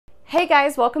Hey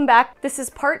guys, welcome back. This is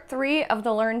part 3 of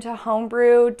the Learn to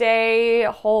Homebrew Day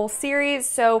whole series.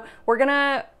 So we're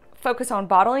gonna focus on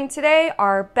bottling today.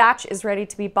 Our batch is ready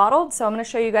to be bottled. So I'm gonna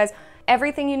show you guys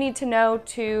everything you need to know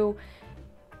to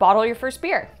bottle your first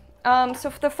beer. So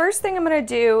the first thing I'm gonna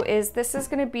do is this is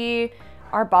gonna be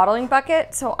our bottling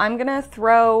bucket. So I'm gonna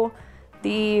throw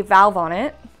the valve on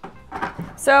it.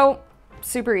 So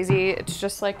super easy. It's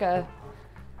just like a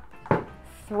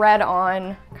thread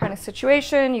on kind of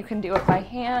situation. You can do it by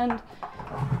hand.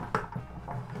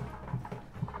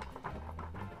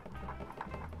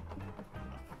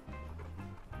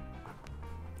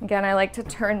 Again, I like to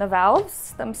turn the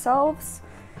valves themselves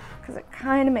because it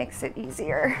kind of makes it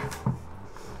easier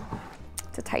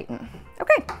to tighten.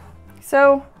 Okay,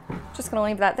 so just gonna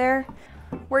leave that there.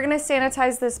 We're gonna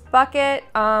sanitize this bucket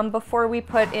before we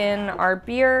put in our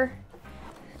beer.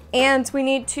 And we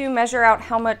need to measure out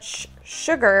how much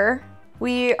sugar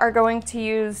we are going to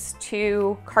use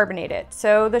to carbonate it.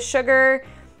 So the sugar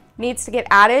needs to get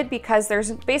added because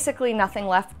there's basically nothing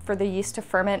left for the yeast to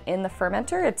ferment in the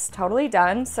fermenter. It's totally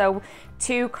done. So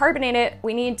to carbonate it,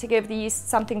 we need to give the yeast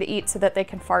something to eat so that they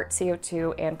can fart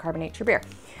CO2 and carbonate your beer.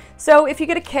 So if you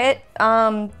get a kit,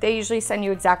 they usually send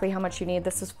you exactly how much you need.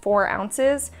 This is 4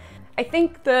 ounces. I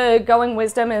think the going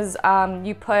wisdom is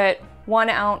you put 1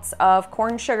 ounce of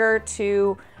corn sugar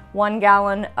to 1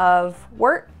 gallon of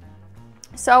wort.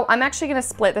 So I'm actually gonna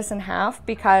split this in half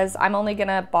because I'm only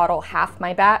gonna bottle half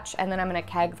my batch and then I'm gonna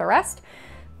keg the rest.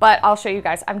 But I'll show you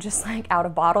guys, I'm just like out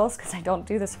of bottles because I don't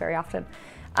do this very often.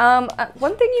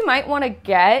 One thing you might wanna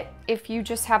get if you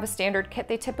just have a standard kit,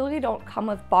 they typically don't come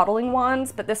with bottling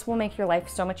wands, but this will make your life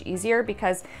so much easier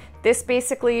because this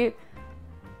basically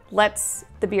lets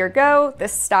the beer go,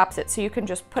 this stops it, so you can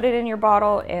just put it in your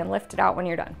bottle and lift it out when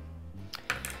you're done.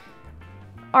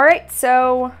 All right,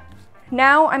 so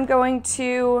now I'm going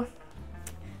to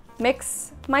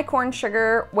mix my corn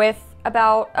sugar with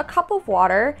about a cup of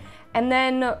water, and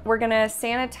then we're gonna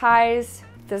sanitize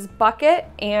this bucket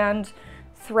and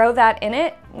throw that in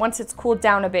it once it's cooled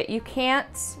down a bit. You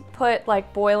can't put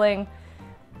like boiling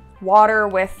water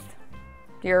with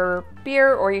your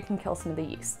beer or you can kill some of the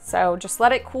yeast. So just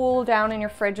let it cool down in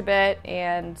your fridge a bit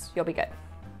and you'll be good.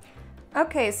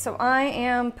 Okay, so I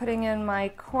am putting in my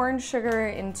corn sugar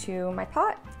into my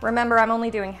pot. Remember, I'm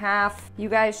only doing half. You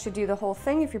guys should do the whole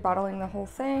thing if you're bottling the whole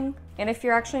thing. And if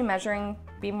you're actually measuring,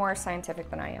 be more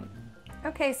scientific than I am.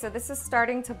 Okay, so this is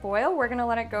starting to boil. We're gonna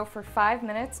let it go for 5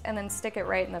 minutes and then stick it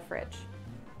right in the fridge.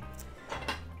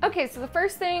 Okay, so the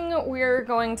first thing we're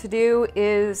going to do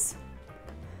is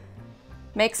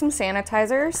make some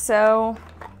sanitizer. So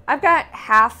I've got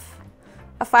half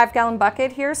a 5-gallon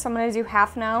bucket here, so I'm gonna do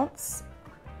half an ounce.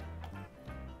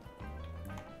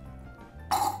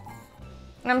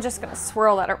 And I'm just gonna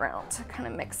swirl that around to kind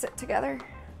of mix it together.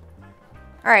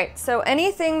 All right, so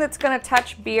anything that's gonna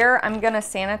touch beer, I'm gonna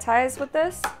sanitize with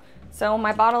this. So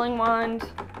my bottling wand,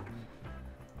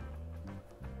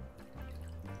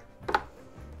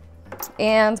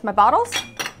 and my bottles.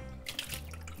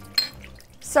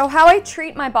 So how I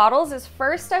treat my bottles is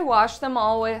first I wash them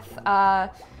all with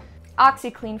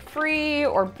OxyClean Free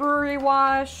or brewery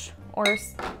wash or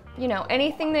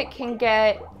anything that can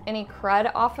get any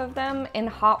crud off of them in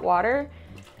hot water,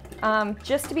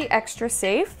 just to be extra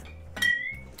safe.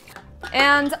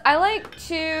 And I like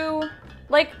to,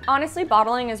 honestly,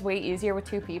 bottling is way easier with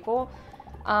 2 people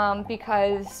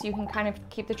because you can kind of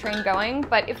keep the train going.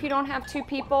 But if you don't have 2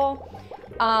 people,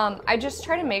 I just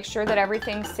try to make sure that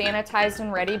everything's sanitized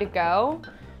and ready to go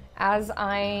as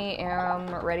I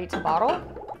am ready to bottle.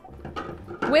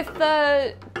 With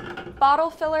the bottle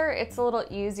filler, it's a little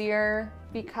easier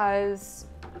because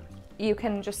you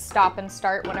can just stop and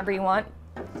start whenever you want.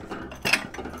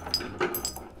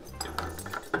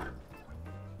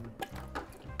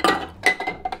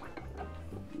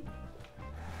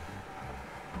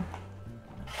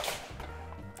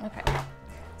 Okay.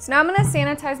 So now I'm gonna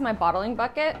sanitize my bottling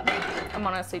bucket. I'm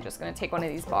honestly just gonna take one of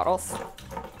these bottles.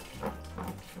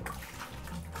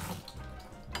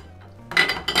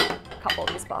 A couple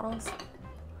of these bottles.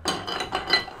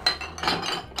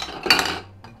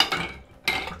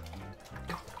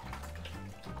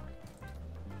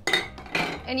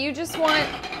 And you just want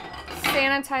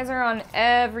sanitizer on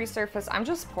every surface. I'm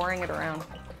just pouring it around.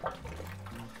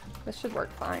 This should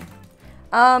work fine.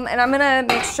 And I'm gonna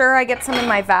make sure I get some in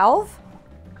my valve.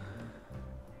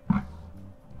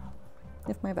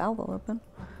 If my valve will open.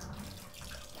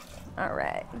 All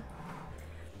right.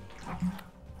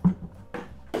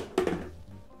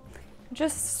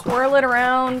 Just swirl it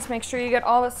around, make sure you get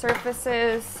all the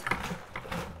surfaces.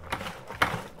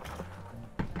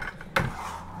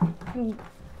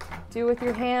 do with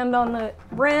your hand on the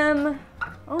rim. I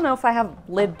don't know if I have a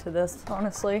lid to this,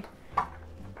 honestly.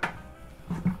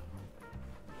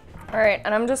 All right,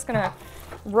 and I'm just gonna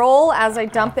roll as I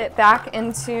dump it back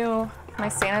into my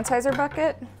sanitizer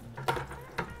bucket.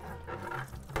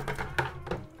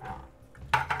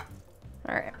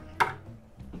 All right.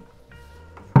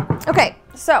 Okay,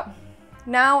 so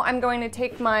now I'm going to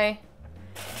take my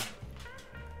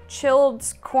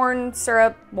chilled corn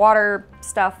syrup water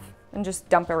stuff and just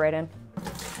dump it right in.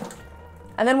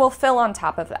 And then we'll fill on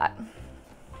top of that.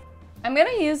 I'm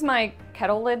gonna use my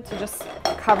kettle lid to just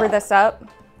cover this up.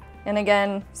 And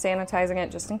again, sanitizing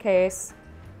it just in case.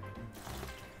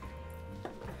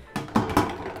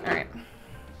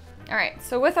 All right,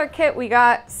 so with our kit, we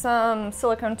got some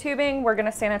silicone tubing. We're gonna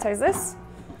sanitize this.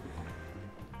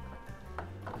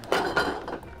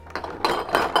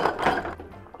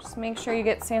 Just make sure you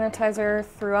get sanitizer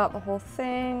throughout the whole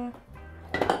thing.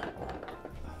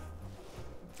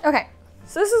 Okay,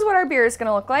 so this is what our beer is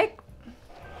gonna look like.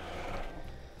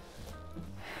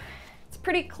 It's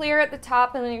pretty clear at the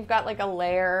top, and then you've got like a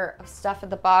layer of stuff at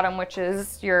the bottom, which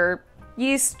is your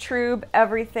yeast, trub,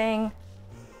 everything.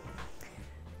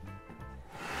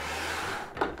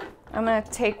 I'm gonna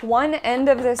take one end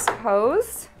of this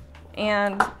hose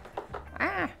and,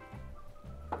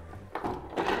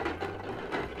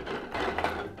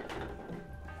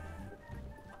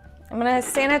 I'm gonna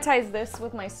sanitize this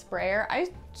with my sprayer. I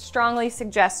strongly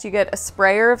suggest you get a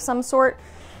sprayer of some sort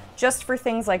just for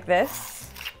things like this.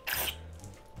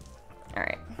 All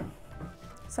right,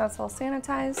 so it's all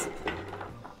sanitized.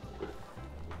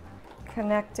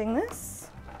 Connecting this.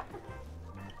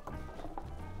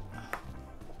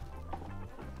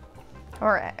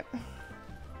 All right.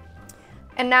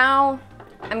 And now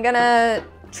I'm gonna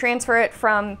transfer it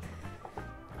from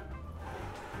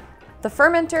the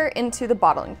fermenter into the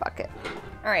bottling bucket.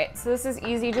 All right, so this is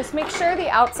easy. Just make sure the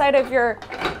outside of your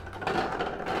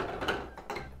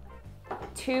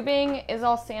tubing is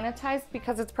all sanitized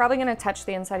because it's probably gonna touch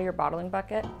the inside of your bottling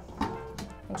bucket.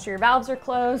 Make sure your valves are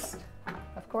closed,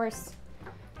 of course,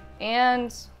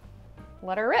 and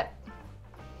let her rip.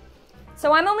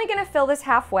 So I'm only gonna fill this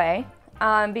halfway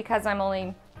because I'm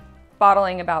only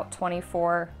bottling about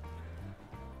 24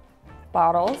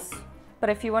 bottles. But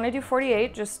if you want to do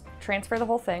 48, just transfer the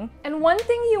whole thing. And one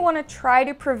thing you want to try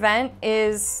to prevent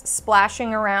is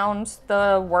splashing around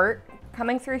the wort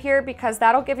coming through here, because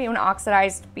that'll give you an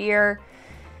oxidized beer.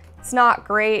 It's not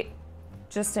great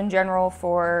just in general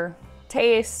for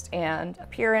taste and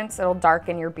appearance. It'll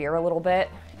darken your beer a little bit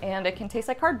and it can taste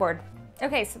like cardboard.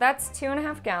 Okay, so that's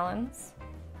 2.5 gallons.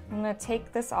 I'm gonna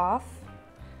take this off.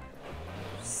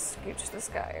 Scooch this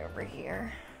guy over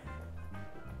here.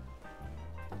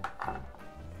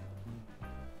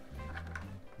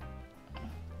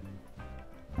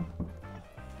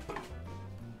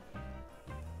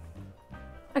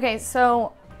 Okay,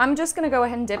 so I'm just gonna go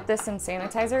ahead and dip this in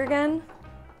sanitizer again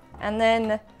and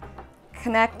then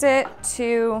connect it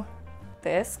to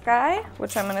this guy,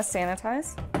 which I'm gonna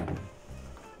sanitize.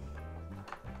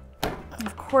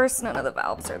 Of course, none of the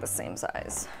valves are the same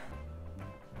size.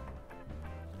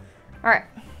 All right.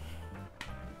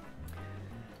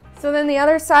 So then the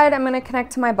other side, I'm gonna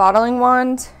connect to my bottling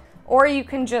wand, or you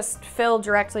can just fill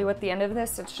directly with the end of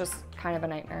this. It's just kind of a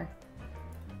nightmare.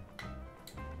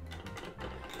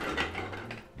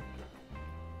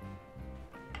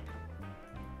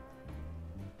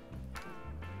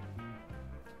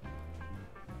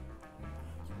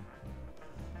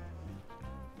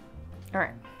 All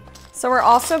right, so we're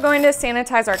also going to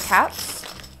sanitize our caps.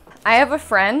 I have a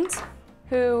friend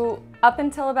who, up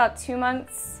until about 2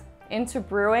 months into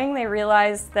brewing, they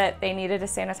realized that they needed to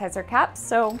sanitize their caps,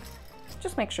 so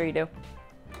just make sure you do.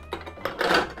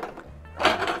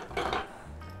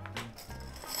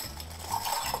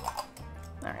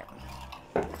 All right.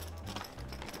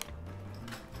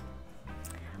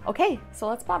 Okay, so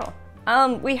let's bottle.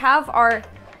 We have our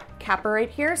capper right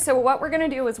here. So what we're gonna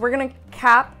do is we're gonna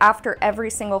cap after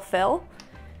every single fill,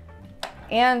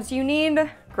 and you need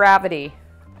gravity.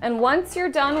 And once you're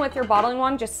done with your bottling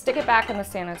wand, just stick it back in the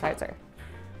sanitizer.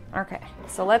 Okay,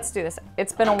 so let's do this.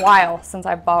 It's been a while since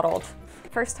I've bottled.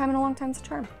 First time in a long time's a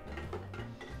charm.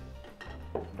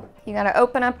 You gotta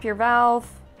open up your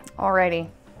valve. Alrighty,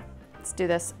 let's do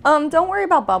this. Don't worry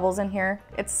about bubbles in here.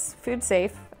 It's food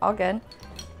safe, all good.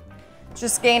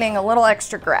 Just gaining a little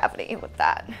extra gravity with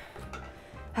that.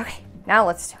 Okay, now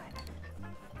let's do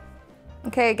it.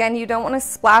 Okay, again, you don't want to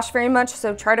splash very much,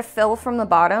 so try to fill from the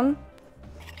bottom.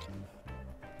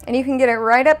 And you can get it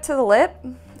right up to the lip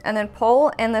and then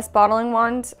pull, and this bottling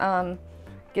wand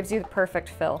gives you the perfect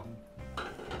fill.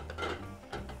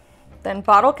 Then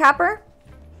bottle capper,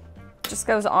 just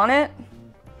goes on it.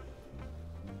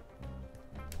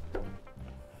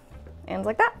 And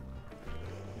like that.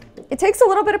 It takes a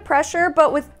little bit of pressure,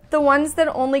 but with the ones that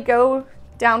only go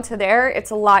down to there,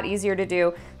 it's a lot easier to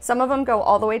do. Some of them go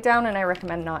all the way down, and I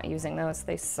recommend not using those.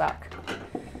 They suck.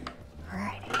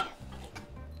 Alrighty.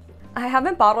 I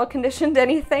haven't bottle conditioned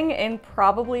anything in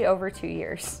probably over 2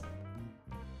 years.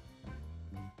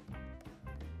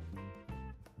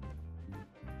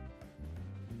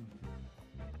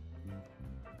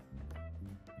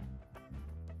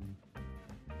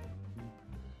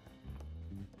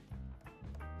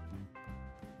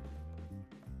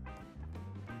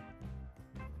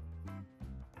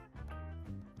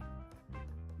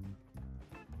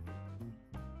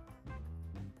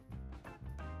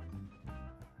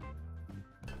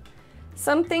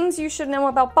 Some things you should know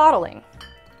about bottling.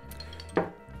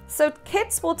 So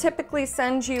kits will typically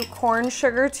send you corn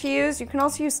sugar to use. You can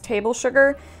also use table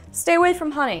sugar. Stay away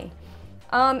from honey.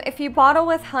 If you bottle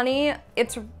with honey,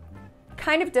 it's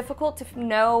kind of difficult to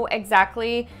know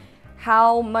exactly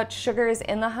how much sugar is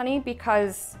in the honey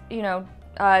because, you know,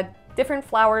 different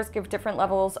flowers give different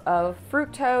levels of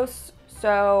fructose.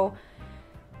 So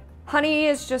honey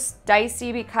is just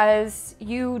dicey because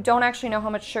you don't actually know how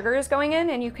much sugar is going in,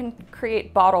 and you can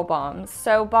create bottle bombs.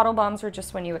 So bottle bombs are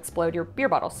just when you explode your beer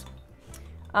bottles.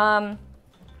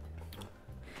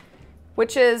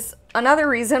 Which is another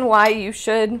reason why you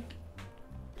should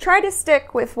try to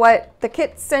stick with what the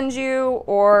kit sends you,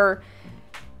 or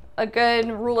a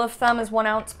good rule of thumb is 1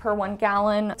 ounce per 1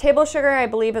 gallon. Table sugar, I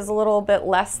believe, is a little bit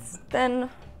less than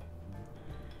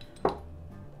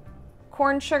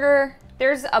corn sugar.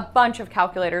 There's a bunch of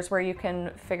calculators where you can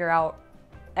figure out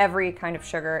every kind of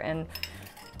sugar and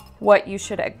what you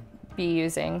should be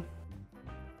using.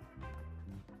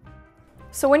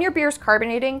 So when your beer's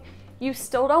carbonating, you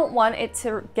still don't want it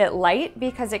to get light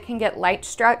because it can get light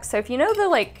struck. So if you know the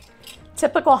like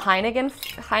typical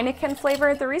Heineken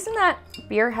flavor, the reason that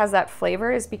beer has that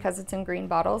flavor is because it's in green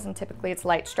bottles and typically it's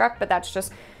light struck, but that's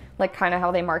just like kind of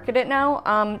how they market it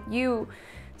now.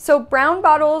 So brown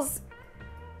bottles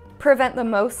prevent the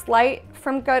most light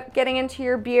from getting into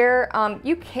your beer.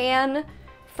 You can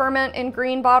ferment in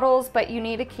green bottles, but you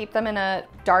need to keep them in a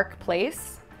dark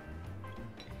place.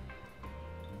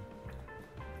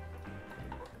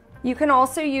 You can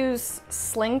also use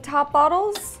sling top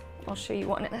bottles. I'll show you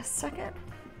one in a second.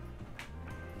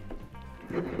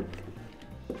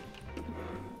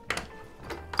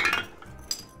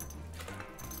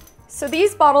 So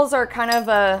these bottles are kind of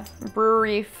a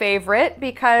brewery favorite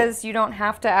because you don't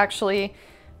have to actually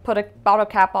put a bottle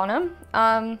cap on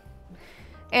them.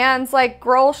 And like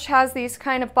Grolsch has these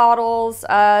kind of bottles.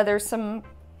 There's some,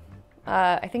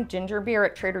 I think ginger beer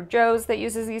at Trader Joe's that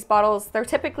uses these bottles. They're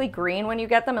typically green when you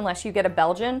get them unless you get a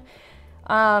Belgian.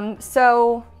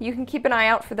 So you can keep an eye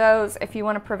out for those if you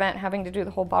want to prevent having to do the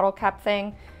whole bottle cap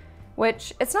thing,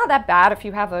 which it's not that bad if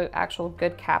you have an actual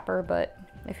good capper, but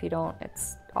if you don't,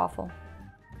 it's awful.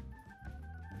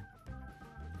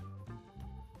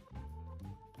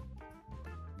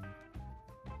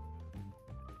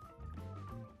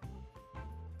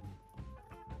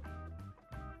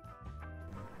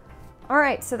 All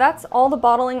right, so that's all the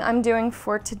bottling I'm doing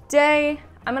for today.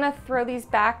 I'm gonna throw these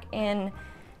back in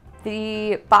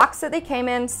the box that they came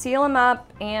in, seal them up,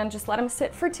 and just let them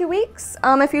sit for 2 weeks.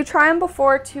 If you try them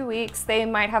before 2 weeks, they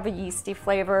might have a yeasty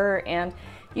flavor, and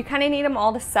you kind of need them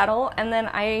all to settle. And then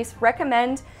I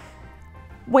recommend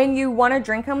when you want to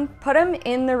drink them, put them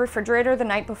in the refrigerator the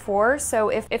night before. So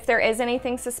if there is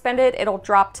anything suspended, it'll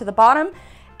drop to the bottom.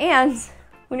 And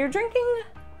when you're drinking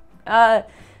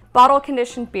bottle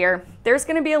conditioned beer, there's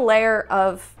going to be a layer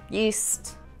of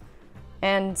yeast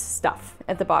and stuff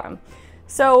at the bottom.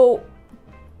 So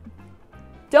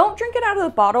don't drink it out of the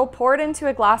bottle, pour it into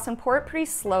a glass and pour it pretty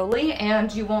slowly,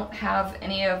 and you won't have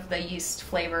any of the yeast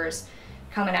flavors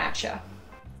coming at you.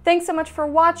 Thanks so much for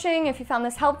watching. If you found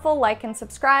this helpful, like and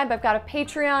subscribe. I've got a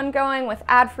Patreon going with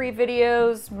ad-free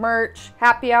videos, merch,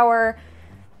 happy hour,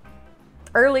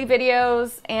 early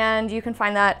videos, and you can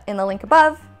find that in the link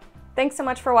above. Thanks so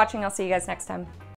much for watching. I'll see you guys next time.